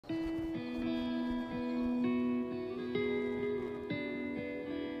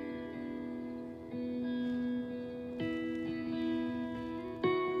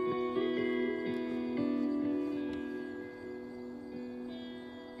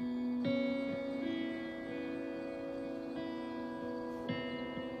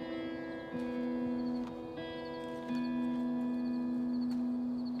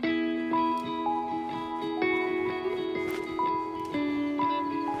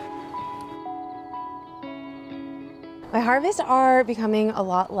My harvests are becoming a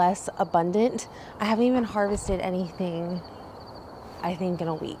lot less abundant. I haven't even harvested anything, I think, in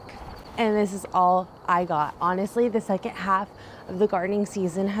a week. And this is all I got. Honestly, the second half of the gardening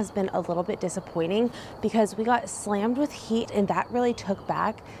season has been a little bit disappointing because we got slammed with heat, and that really took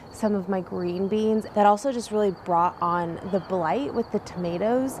back some of my green beans. That also just really brought on the blight with the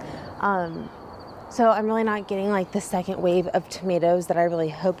tomatoes. So I'm really not getting like the second wave of tomatoes that I really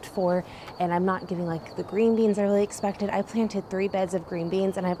hoped for, and I'm not getting like the green beans I really expected. I planted 3 beds of green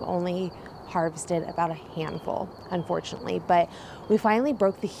beans and I've only harvested about a handful, unfortunately. But we finally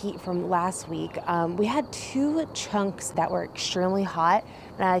broke the heat from last week. We had 2 chunks that were extremely hot,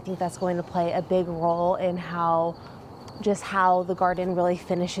 and I think that's going to play a big role in how the garden really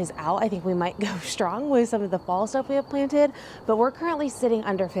finishes out. I think we might go strong with some of the fall stuff we have planted, but we're currently sitting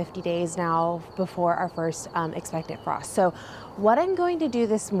under 50 days now before our first expected frost. So what I'm going to do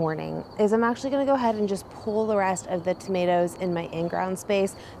this morning is I'm actually going to go ahead and just pull the rest of the tomatoes in my in-ground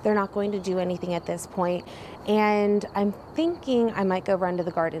space. They're not going to do anything at this point. And I'm thinking I might go run to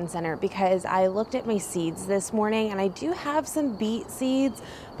the garden center because I looked at my seeds this morning and I do have some beet seeds,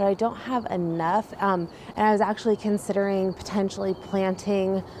 but I don't have enough. And I was actually considering potentially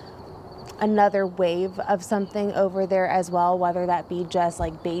planting another wave of something over there as well, whether that be just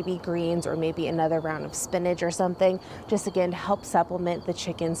like baby greens or maybe another round of spinach or something, just again to help supplement the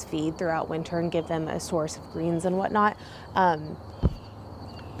chickens' feed throughout winter and give them a source of greens and whatnot.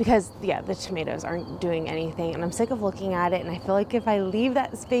 Because yeah, the tomatoes aren't doing anything and I'm sick of looking at it, and I feel like if I leave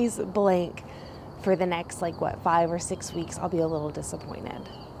that space blank for the next like 5 or 6 weeks, I'll be a little disappointed,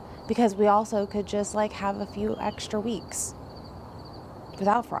 because we also could just like have a few extra weeks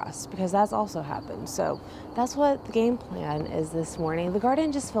without frost, because that's also happened. So that's what the game plan is this morning. The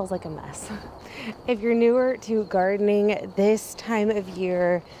garden just feels like a mess. If you're newer to gardening, this time of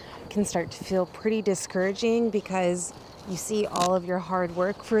year can start to feel pretty discouraging because you see all of your hard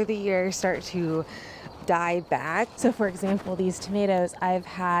work for the year start to die back. So for example, these tomatoes I've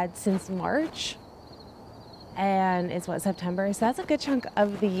had since March, and it's September, so that's a good chunk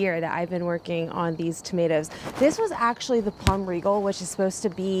of the year that I've been working on these tomatoes. This was actually the Plum Regal, which is supposed to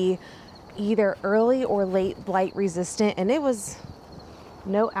be either early or late blight resistant, and it was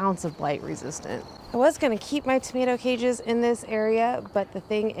no ounce of blight resistant. I was going to keep my tomato cages in this area, but the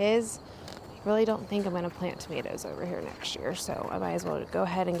thing is, I really don't think I'm going to plant tomatoes over here next year, so I might as well go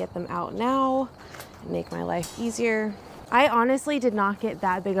ahead and get them out now and make my life easier. I honestly did not get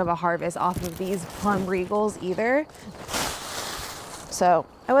that big of a harvest off of these Plum Regals either. So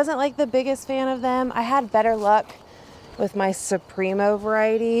I wasn't like the biggest fan of them. I had better luck with my Supremo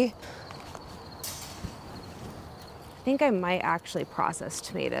variety. I think I might actually process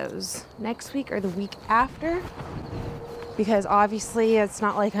tomatoes next week or the week after, because obviously it's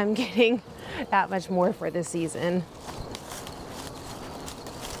not like I'm getting that much more for this season.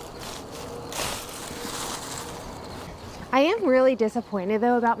 I am really disappointed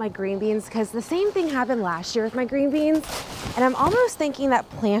though about my green beans, because the same thing happened last year with my green beans, and I'm almost thinking that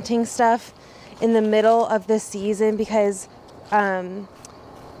planting stuff in the middle of the season, because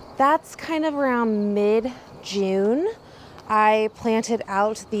that's kind of around mid-June I planted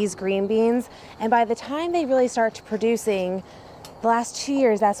out these green beans, and by the time they really start to producing, the last 2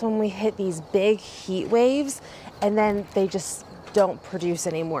 years, that's when we hit these big heat waves, and then they just don't produce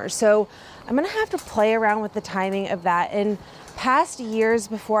anymore. So I'm gonna have to play around with the timing of that. In past years,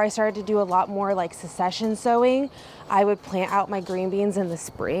 before I started to do a lot more like succession sowing, I would plant out my green beans in the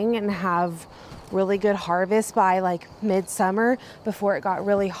spring and have really good harvest by like midsummer before it got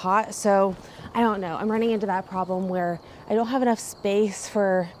really hot. So I don't know, I'm running into that problem where I don't have enough space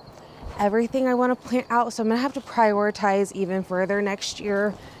for everything I want to plant out. So I'm gonna have to prioritize even further next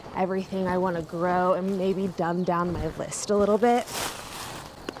year everything I want to grow and maybe dumb down my list a little bit.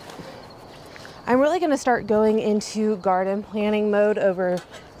 I'm really going to start going into garden planning mode over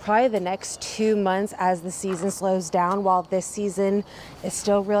probably the next 2 months as the season slows down, while this season is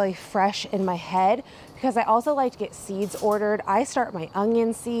still really fresh in my head, because I also like to get seeds ordered. I start my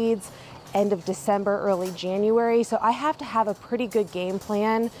onion seeds end of December, early January, so I have to have a pretty good game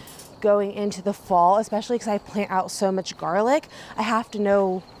plan going into the fall, especially because I plant out so much garlic. I have to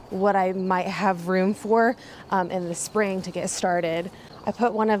know what I might have room for in the spring to get started. I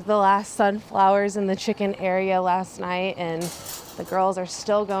put one of the last sunflowers in the chicken area last night, and the girls are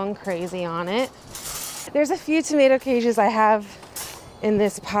still going crazy on it. There's a few tomato cages I have in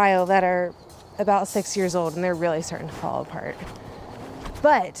this pile that are about 6 years old, and they're really starting to fall apart.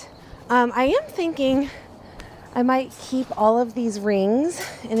 But I am thinking I might keep all of these rings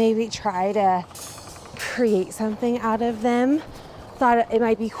and maybe try to create something out of them. Thought it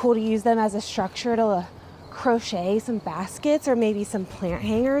might be cool to use them as a structure to crochet some baskets or maybe some plant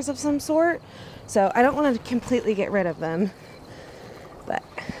hangers of some sort. So I don't want to completely get rid of them, but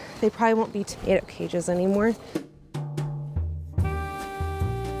they probably won't be tomato cages anymore.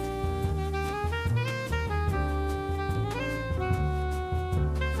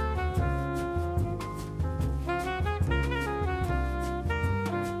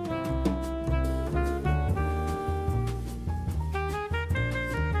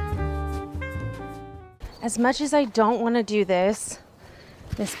 As much as I don't want to do this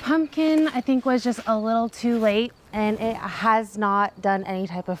pumpkin I think was just a little too late, and it has not done any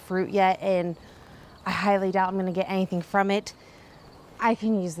type of fruit yet, and I highly doubt I'm going to get anything from it. I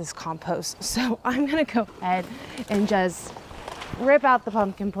can use this compost, so I'm going to go ahead and just rip out the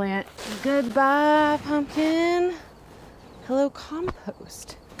pumpkin plant. Goodbye, pumpkin. Hello,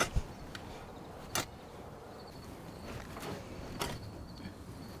 compost.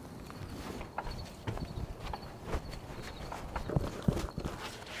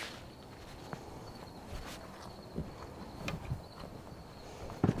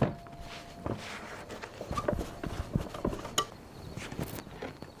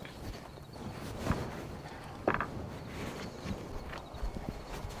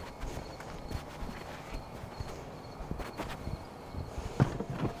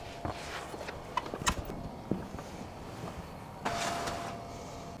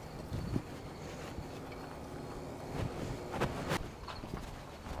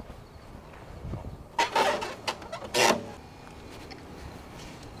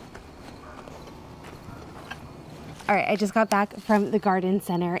 All right, I just got back from the garden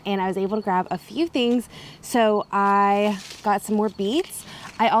center and I was able to grab a few things. So I got some more beets.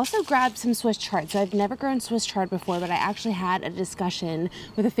 I also grabbed some Swiss chard. So I've never grown Swiss chard before, but I actually had a discussion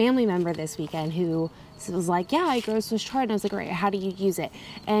with a family member this weekend who was like, yeah, I grow Swiss chard. And I was like, all right, how do you use it?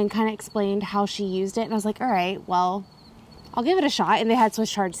 And kind of explained how she used it. And I was like, all right, well, I'll give it a shot. And they had Swiss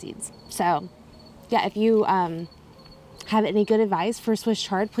chard seeds. So yeah, if you have any good advice for Swiss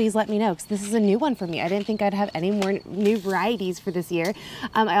chard, please let me know, because this is a new one for me. I didn't think I'd have any more new varieties for this year.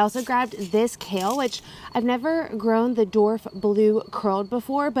 I also grabbed this kale, which I've never grown the dwarf blue curled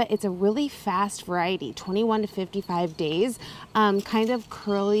before, but it's a really fast variety, 21 to 55 days, kind of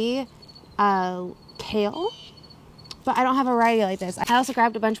curly kale. But I don't have a variety like this. I also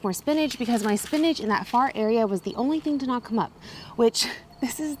grabbed a bunch more spinach because my spinach in that far area was the only thing to not come up, which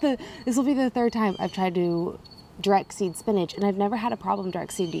this will be the third time I've tried to direct seed spinach, and I've never had a problem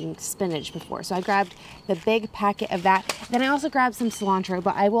direct seeding spinach before. So I grabbed the big packet of that. Then I also grabbed some cilantro,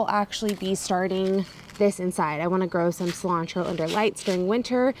 but I will actually be starting this inside. I want to grow some cilantro under lights during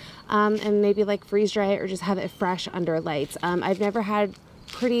winter, and maybe like freeze dry it or just have it fresh under lights. I've never had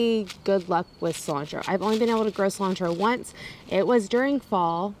pretty good luck with cilantro. I've only been able to grow cilantro once. It was during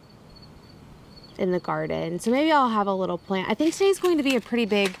fall in the garden, so maybe I'll have a little plant. I think today's going to be a pretty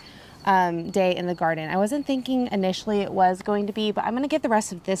big day in the garden. I wasn't thinking initially it was going to be, but I'm going to get the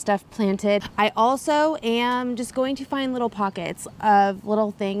rest of this stuff planted. I also am just going to find little pockets of little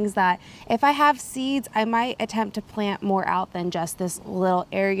things that if I have seeds, I might attempt to plant more out than just this little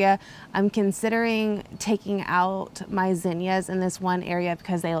area. I'm considering taking out my zinnias in this one area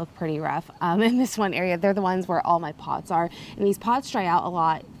because they look pretty rough. In this one area, they're the ones where all my pots are, and these pots dry out a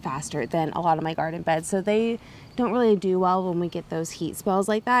lot faster than a lot of my garden beds, so they don't really do well when we get those heat spells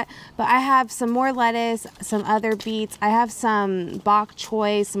like that. But I have some more lettuce, some other beets. I have some bok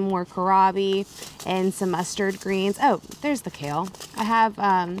choy, some more kohlrabi, and some mustard greens. Oh, there's the kale. I have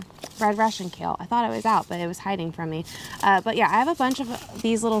red Russian kale. I thought it was out, but it was hiding from me. But yeah, I have a bunch of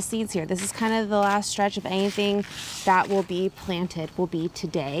these little seeds here. This is kind of the last stretch of anything that will be planted will be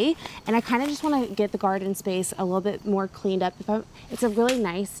today. And I kind of just want to get the garden space a little bit more cleaned up. It's a really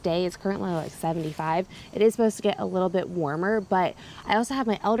nice day. It's currently like 75. It is supposed to get a little bit warmer, but I also have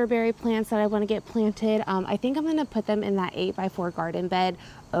my elderberry plants that I want to get planted. I think I'm going to put them in that 8x4 garden bed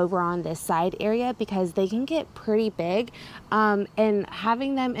over on this side area because they can get pretty big, and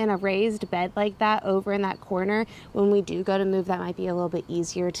having them in a raised bed like that over in that corner, when we do go to move, that might be a little bit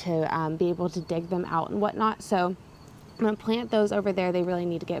easier to be able to dig them out and whatnot. So I'm going to plant those over there. They really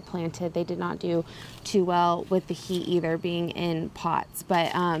need to get planted. They did not do too well with the heat either, being in pots.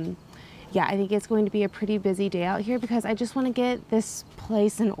 But yeah, I think it's going to be a pretty busy day out here because I just want to get this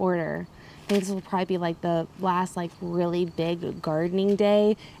place in order. I think this will probably be like the last like really big gardening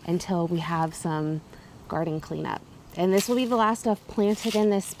day until we have some garden cleanup. And this will be the last stuff planted in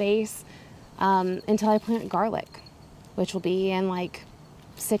this space until I plant garlic, which will be in like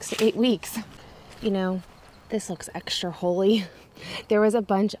 6 to 8 weeks. You know, this looks extra holy. There was a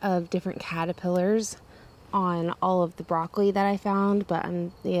bunch of different caterpillars on all of the broccoli that I found, but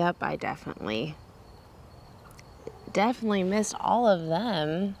yep, I definitely definitely missed all of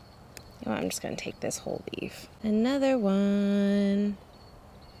them. You know what, I'm just gonna take this whole leaf. Another one.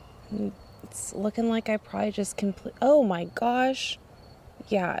 It's looking like I probably just oh my gosh.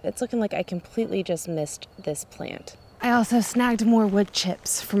 Yeah, it's looking like I completely just missed this plant. I also snagged more wood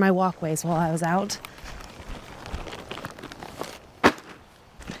chips for my walkways while I was out.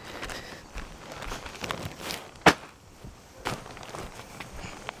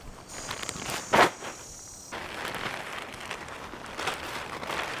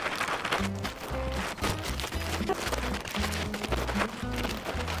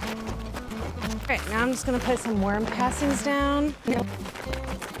 All right, now I'm just gonna put some worm castings down.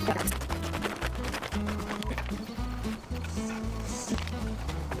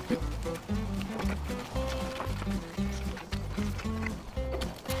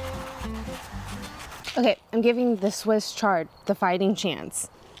 Okay, I'm giving the Swiss chard the fighting chance.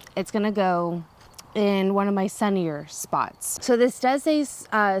 It's gonna go in one of my sunnier spots. So this does say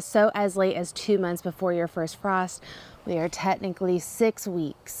sow as late as 2 months before your first frost. We are technically 6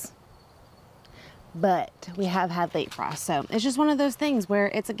 weeks, but we have had late frost. So it's just one of those things where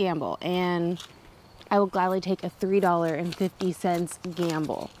it's a gamble, and I will gladly take a $3.50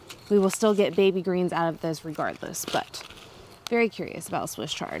 gamble. We will still get baby greens out of this regardless, but very curious about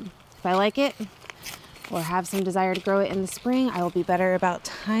Swiss chard. If I like it, or have some desire to grow it in the spring, I will be better about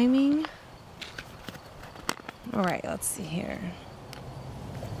timing. All right, let's see here.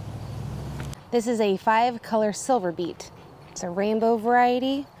 This is a 5-color silver beet. It's a rainbow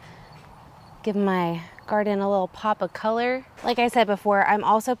variety. Give my garden a little pop of color. Like I said before, I'm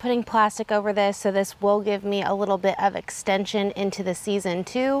also putting plastic over this, so this will give me a little bit of extension into the season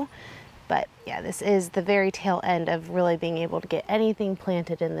too. But yeah, this is the very tail end of really being able to get anything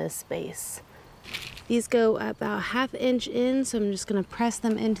planted in this space. These go about 1/2 inch in, so I'm just gonna press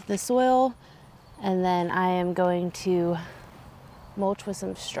them into the soil, and then I am going to mulch with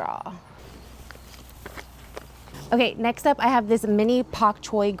some straw. Okay, next up I have this mini pak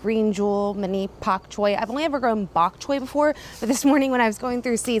choi, green jewel mini pak choi. I've only ever grown bok choy before, but this morning when I was going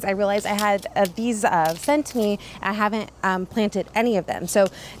through seeds, I realized I had these sent to me, and I haven't planted any of them. So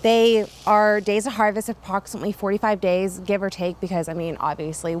they are days of harvest, approximately 45 days, give or take, because I mean,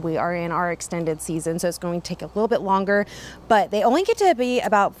 obviously we are in our extended season, so it's going to take a little bit longer, but they only get to be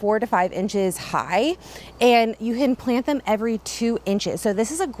about 4 to 5 inches high, and you can plant them every 2 inches. So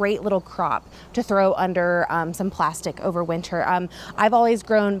this is a great little crop to throw under some plastic over winter. I've always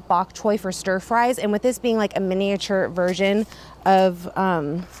grown bok choy for stir fries, and with this being like a miniature version of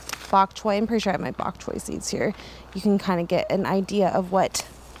bok choy, I'm pretty sure I have my bok choy seeds here. You can kind of get an idea of what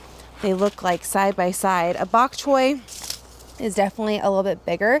they look like side by side. A bok choy is definitely a little bit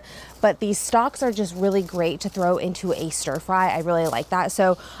bigger, but these stalks are just really great to throw into a stir fry. I really like that.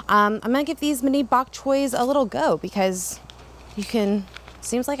 So I'm gonna give these mini bok choys a little go, because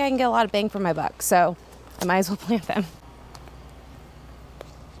seems like I can get a lot of bang for my buck. So I might as well plant them.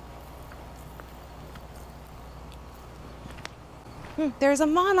 There's a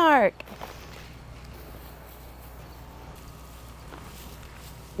monarch.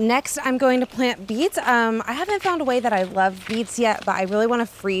 Next, I'm going to plant beets. I haven't found a way that I love beets yet, but I really want to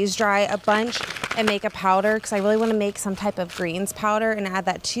freeze dry a bunch and make a powder, because I really want to make some type of greens powder and add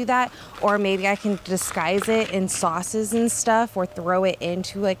that to that. Or maybe I can disguise it in sauces and stuff, or throw it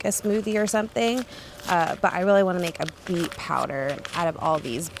into like a smoothie or something. But I really want to make a beet powder out of all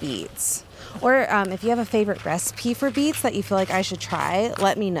these beets. Or if you have a favorite recipe for beets that you feel like I should try,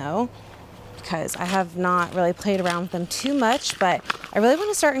 let me know, because I have not really played around with them too much, but I really want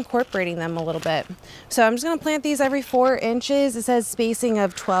to start incorporating them a little bit. So I'm just going to plant these every 4 inches. It says spacing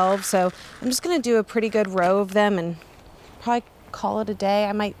of 12, so I'm just going to do a pretty good row of them and probably call it a day.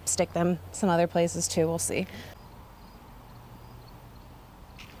 I might stick them some other places too, we'll see.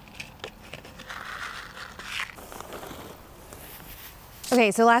 Okay,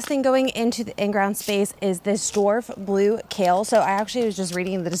 so last thing going into the in-ground space is this dwarf blue kale. So I actually was just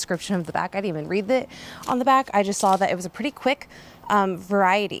reading the description of the back. I didn't even read it on the back. I just saw that it was a pretty quick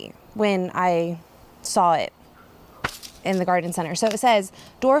variety when I saw it in the garden center. So it says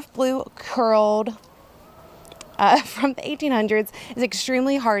dwarf blue curled from the 1800s, is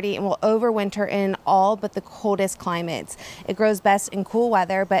extremely hardy and will overwinter in all but the coldest climates. It grows best in cool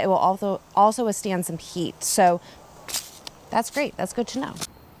weather, but it will also withstand some heat. So that's great. That's good to know.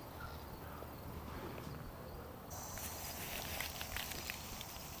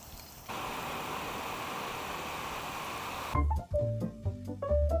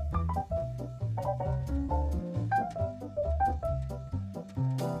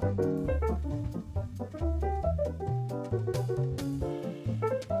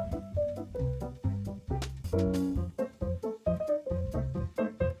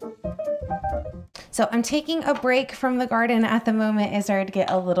 So I'm taking a break from the garden at the moment. It started to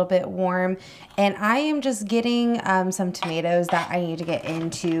get a little bit warm, and I am just getting some tomatoes that I need to get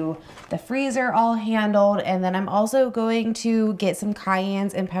into the freezer all handled. And then I'm also going to get some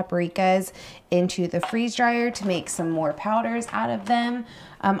cayennes and paprikas into the freeze dryer to make some more powders out of them.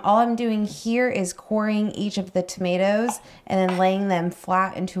 All I'm doing here is coring each of the tomatoes and then laying them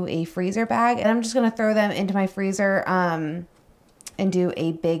flat into a freezer bag. And I'm just gonna throw them into my freezer and do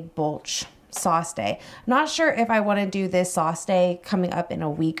a big bulk sauce day. I'm not sure if I want to do this sauce day coming up in a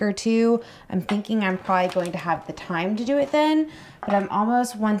week or two. I'm thinking I'm probably going to have the time to do it then, but I'm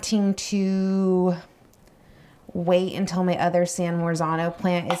almost wanting to wait until my other San Marzano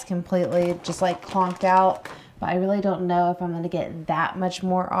plant is completely just like clonked out. But I really don't know if I'm going to get that much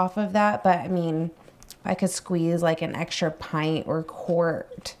more off of that. But I mean, I could squeeze like an extra pint or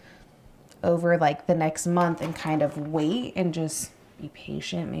quart over like the next month and kind of wait and just be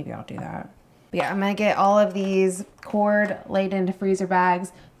patient. Maybe I'll do that. But yeah, I'm gonna get all of these cored, laid into freezer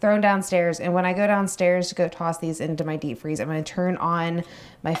bags, thrown downstairs. And when I go downstairs to go toss these into my deep freeze, I'm gonna turn on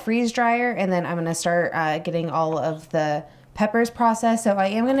my freeze dryer, and then I'm gonna start getting all of the peppers processed. So I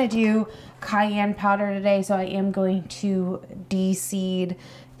am gonna do cayenne powder today. So I am going to de-seed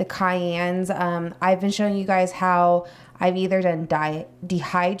the cayennes. I've been showing you guys how I've either done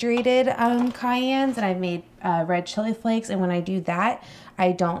dehydrated cayennes, and I've made red chili flakes. And when I do that,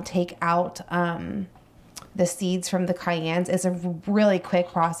 I don't take out the seeds from the cayennes. It's a really quick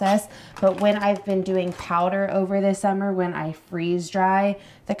process. But when I've been doing powder over this summer, when I freeze dry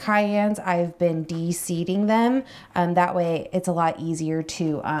the cayennes, I've been de-seeding them. That way it's a lot easier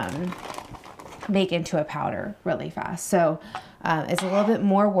to make into a powder really fast. So it's a little bit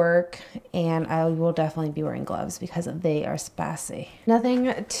more work, and I will definitely be wearing gloves because they are spicy.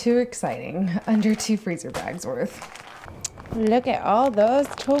 Nothing too exciting, under 2 freezer bags worth. Look at all those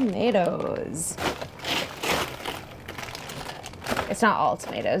tomatoes. It's not all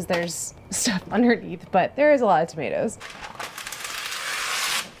tomatoes, there's stuff underneath, but there is a lot of tomatoes.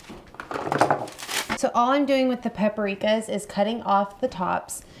 So all I'm doing with the paprikas is cutting off the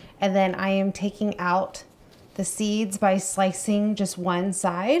tops, and then I am taking out the seeds by slicing just one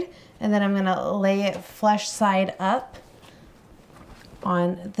side, and then I'm gonna lay it flesh side up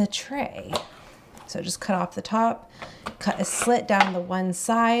on the tray. So just cut off the top, cut a slit down the one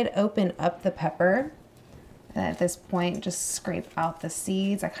side, open up the pepper. And at this point, just scrape out the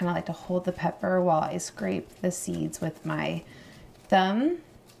seeds. I kind of like to hold the pepper while I scrape the seeds with my thumb.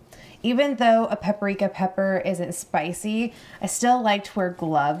 Even though a paprika pepper isn't spicy, I still like to wear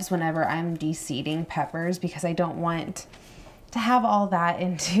gloves whenever I'm de-seeding peppers because I don't want to have all that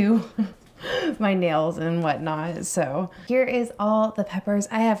into my nails and whatnot. So here is all the peppers.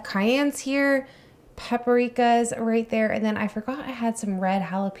 I have cayennes here, paprikas right there, and then I forgot I had some red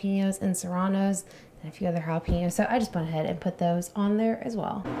jalapenos and serranos and a few other jalapenos, so I just went ahead and put those on there as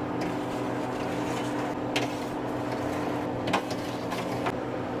well.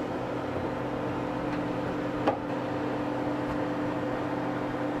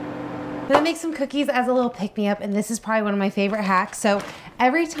 I'm gonna make some cookies as a little pick-me-up, and this is probably one of my favorite hacks. So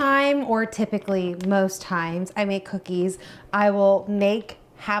every time, or typically most times, I make cookies, I will make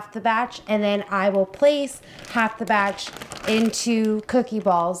half the batch, and then I will place half the batch into cookie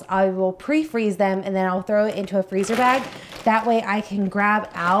balls. I will pre-freeze them, and then I'll throw it into a freezer bag. That way I can grab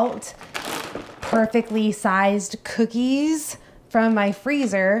out perfectly sized cookies from my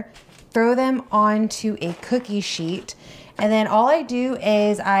freezer, throw them onto a cookie sheet, and then all I do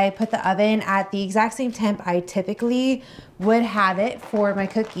is I put the oven at the exact same temp I typically would have it for my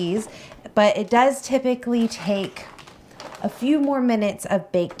cookies, but it does typically take a few more minutes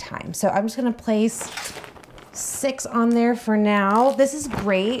of bake time. So I'm just gonna place 6 on there for now. This is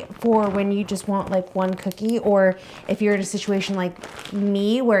great for when you just want like one cookie, or if you're in a situation like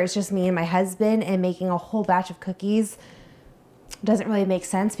me where it's just me and my husband and making a whole batch of cookies doesn't really make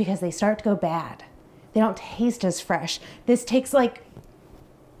sense because they start to go bad. They don't taste as fresh. This takes like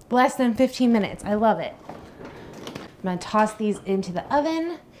less than 15 minutes. I love it. I'm gonna toss these into the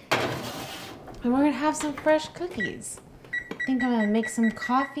oven, and we're gonna have some fresh cookies. I think I'm gonna make some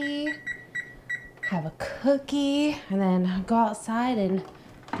coffee, have a cookie, and then go outside and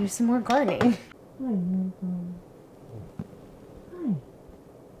do some more gardening.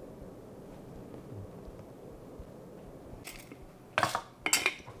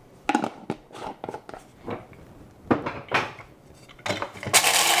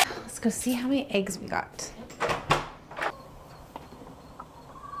 Let's go see how many eggs we got.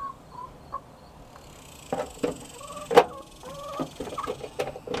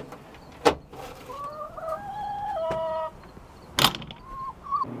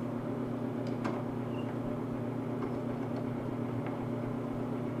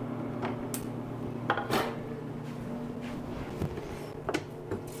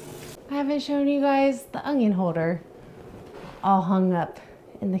 haven't shown you guys the onion holder all hung up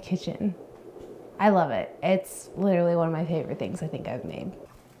in the kitchen. I love it. It's literally one of my favorite things I think I've made.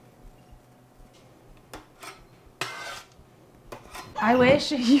 I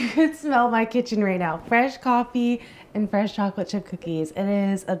wish you could smell my kitchen right now. Fresh coffee and fresh chocolate chip cookies. It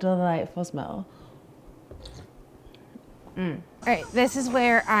is a delightful smell. All right, this is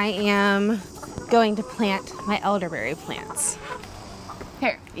where I am going to plant my elderberry plants.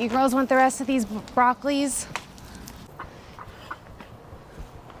 Here, you girls want the rest of these broccolis?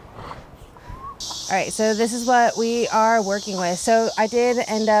 All right, so this is what we are working with. So I did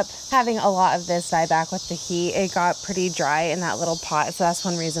end up having a lot of this die back with the heat. It got pretty dry in that little pot. So that's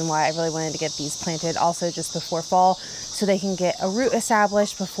one reason why I really wanted to get these planted also just before fall so they can get a root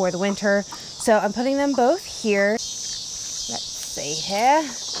established before the winter. So I'm putting them both here. Let's see here.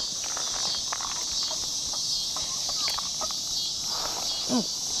 Oh,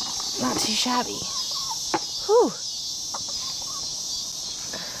 not too shabby. Whew.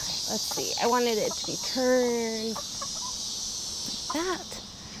 Let's see, I wanted it to be turned like that.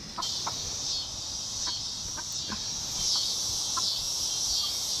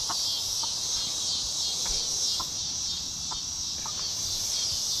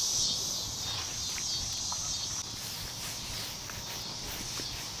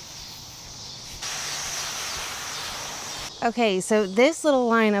 Okay, so this little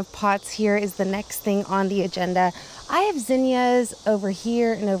line of pots here is the next thing on the agenda. I have zinnias over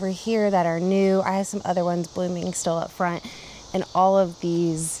here and over here that are new. I have some other ones blooming still up front, and all of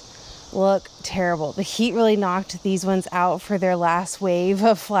these look terrible. The heat really knocked these ones out for their last wave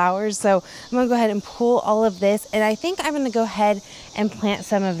of flowers. So I'm gonna go ahead and pull all of this, and I think I'm gonna go ahead and plant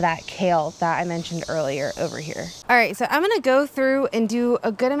some of that kale that I mentioned earlier over here. All right, so I'm gonna go through and do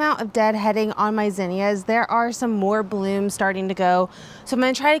a good amount of deadheading on my zinnias. There are some more blooms starting to go, so I'm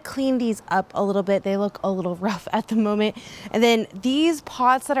gonna try to clean these up a little bit. They look a little rough at the moment. And then these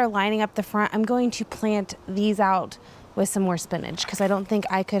pots that are lining up the front, I'm going to plant these out with some more spinach because I don't think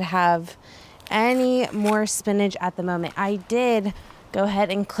I could have any more spinach at the moment. I did go ahead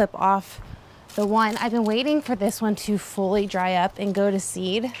and clip off the one. I've been waiting for this one to fully dry up and go to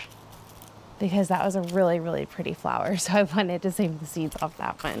seed because that was a really, really pretty flower. So I wanted to save the seeds off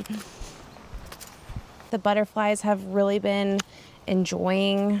that one. The butterflies have really been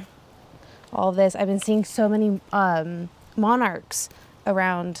enjoying all of this. I've been seeing so many monarchs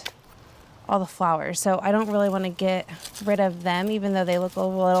around all the flowers, so I don't really want to get rid of them. Even though they look a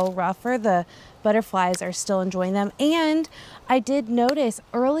little rougher, the butterflies are still enjoying them. And I did notice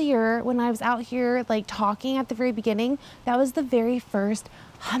earlier when I was out here like talking at the very beginning, that was the very first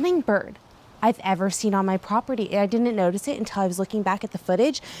hummingbird I've ever seen on my property. I didn't notice it until I was looking back at the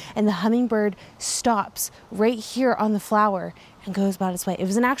footage, and the hummingbird stops right here on the flower and goes about its way. It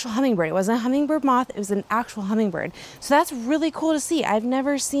was an actual hummingbird. It wasn't a hummingbird moth, it was an actual hummingbird. So that's really cool to see. I've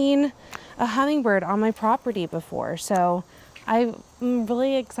never seen a hummingbird on my property before, so I'm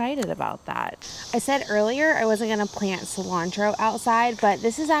really excited about that. I said earlier I wasn't gonna plant cilantro outside, but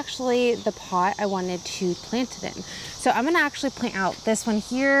this is actually the pot I wanted to plant it in. So I'm gonna actually plant out this one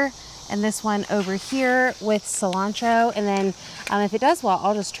here and this one over here with cilantro, and then if it does well,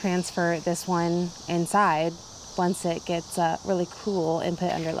 I'll just transfer this one inside once it gets really cool and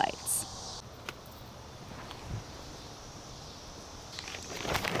put under lights.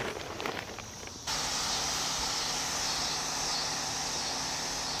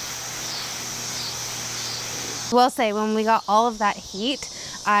 Will say, when we got all of that heat,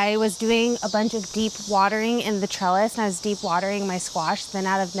 I was doing a bunch of deep watering in the trellis, and I was deep watering my squash. Then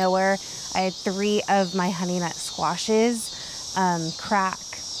out of nowhere, I had 3 of my honey nut squashes crack.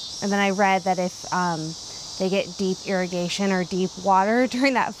 And then I read that if they get deep irrigation or deep water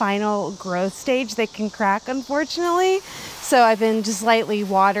during that final growth stage, they can crack, unfortunately. So I've been just lightly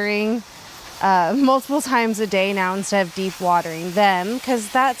watering multiple times a day now instead of deep watering them,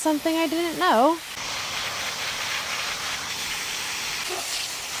 because that's something I didn't know.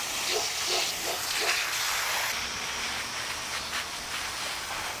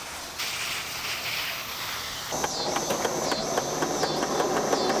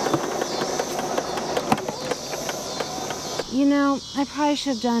 You know, I probably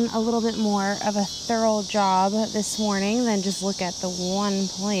should have done a little bit more of a thorough job this morning than just look at the one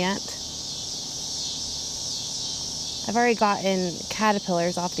plant. I've already gotten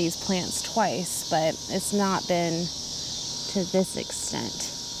caterpillars off these plants twice, but it's not been to this extent.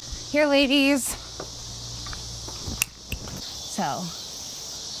 Here, ladies. So,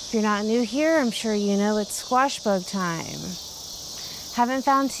 if you're not new here, I'm sure you know it's squash bug time. Haven't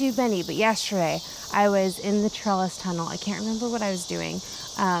found too many, but yesterday I was in the trellis tunnel. I can't remember what I was doing,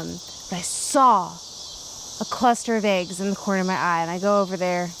 but I saw a cluster of eggs in the corner of my eye, and I go over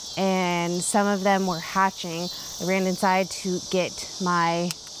there, and some of them were hatching. I ran inside to get my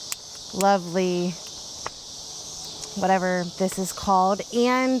lovely, whatever this is called,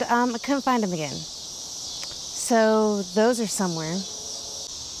 and I couldn't find them again. So those are somewhere.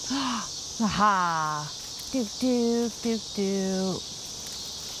 Aha! Doop, doop, doop, doop.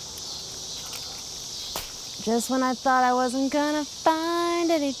 Just when I thought I wasn't gonna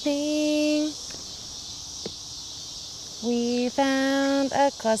find anything, we found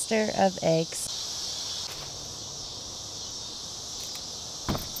a cluster of eggs.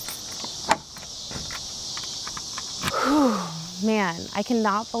 Whew, man, I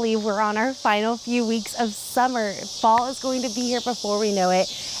cannot believe we're on our final few weeks of summer. Fall is going to be here before we know it,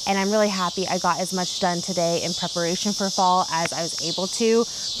 and I'm really happy I got as much done today in preparation for fall as I was able to.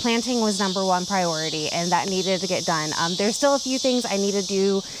 Planting was #1 priority, and that needed to get done. There's still a few things I need to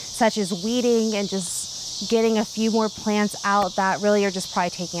do, such as weeding and just getting a few more plants out that really are just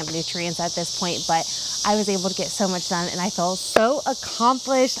probably taking up nutrients at this point, but I was able to get so much done, and I feel so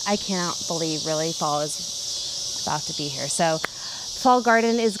accomplished. I cannot believe really fall is about to be here. So fall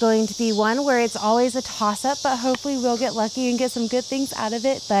garden is going to be one where it's always a toss-up, but hopefully we'll get lucky and get some good things out of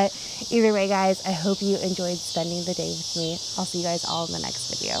it. But either way, guys, I hope you enjoyed spending the day with me. I'll see you guys all in the next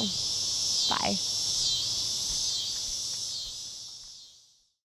video. Bye.